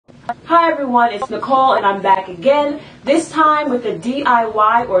Hi everyone, it's Nicole and I'm back again, this time with a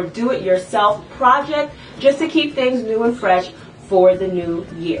DIY or do-it-yourself project just to keep things new and fresh for the new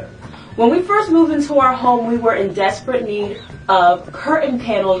year. When we first moved into our home, we were in desperate need of curtain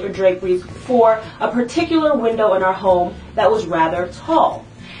panels or draperies for a particular window in our home that was rather tall.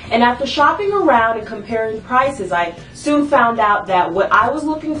 And after shopping around and comparing prices, I soon found out that what I was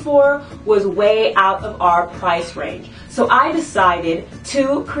looking for was way out of our price range. So I decided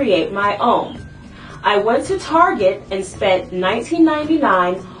to create my own. I went to Target and spent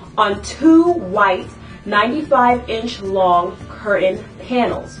 $19.99 on two white 95-inch long curtain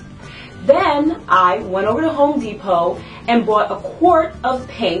panels. Then I went over to Home Depot and bought a quart of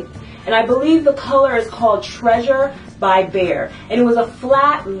paint, and I believe the color is called Treasure by Bear, and it was a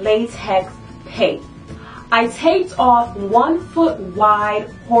flat latex paint. I taped off 1 foot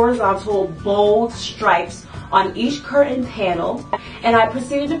wide horizontal bold stripes on each curtain panel, and I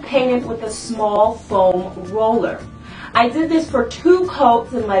proceeded to paint it with a small foam roller. I did this for 2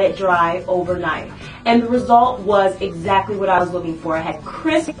 coats and let it dry overnight, and the result was exactly what I was looking for. I had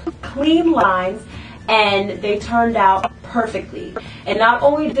crisp, clean lines, and they turned out perfectly. And not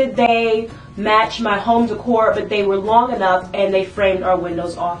only did they match my home decor, but they were long enough and they framed our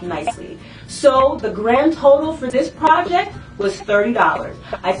windows off nicely. So the grand total for this project was $30.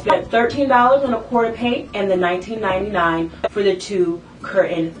 I spent $13 on a quart of paint and the $19.99 for the 2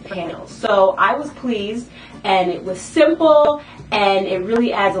 curtain panels. So I was pleased, and it was simple, and it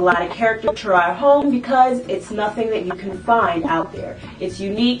really adds a lot of character to our home because it's nothing that you can find out there. It's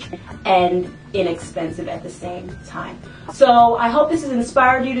unique and inexpensive at the same time. So I hope this has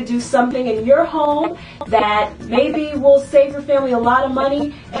inspired you to do something in your home that maybe will save your family a lot of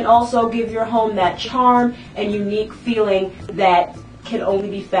money and also give your home that charm and unique feeling that can only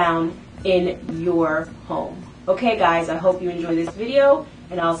be found in your home. Okay guys, I hope you enjoy this video,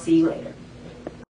 and I'll see you later.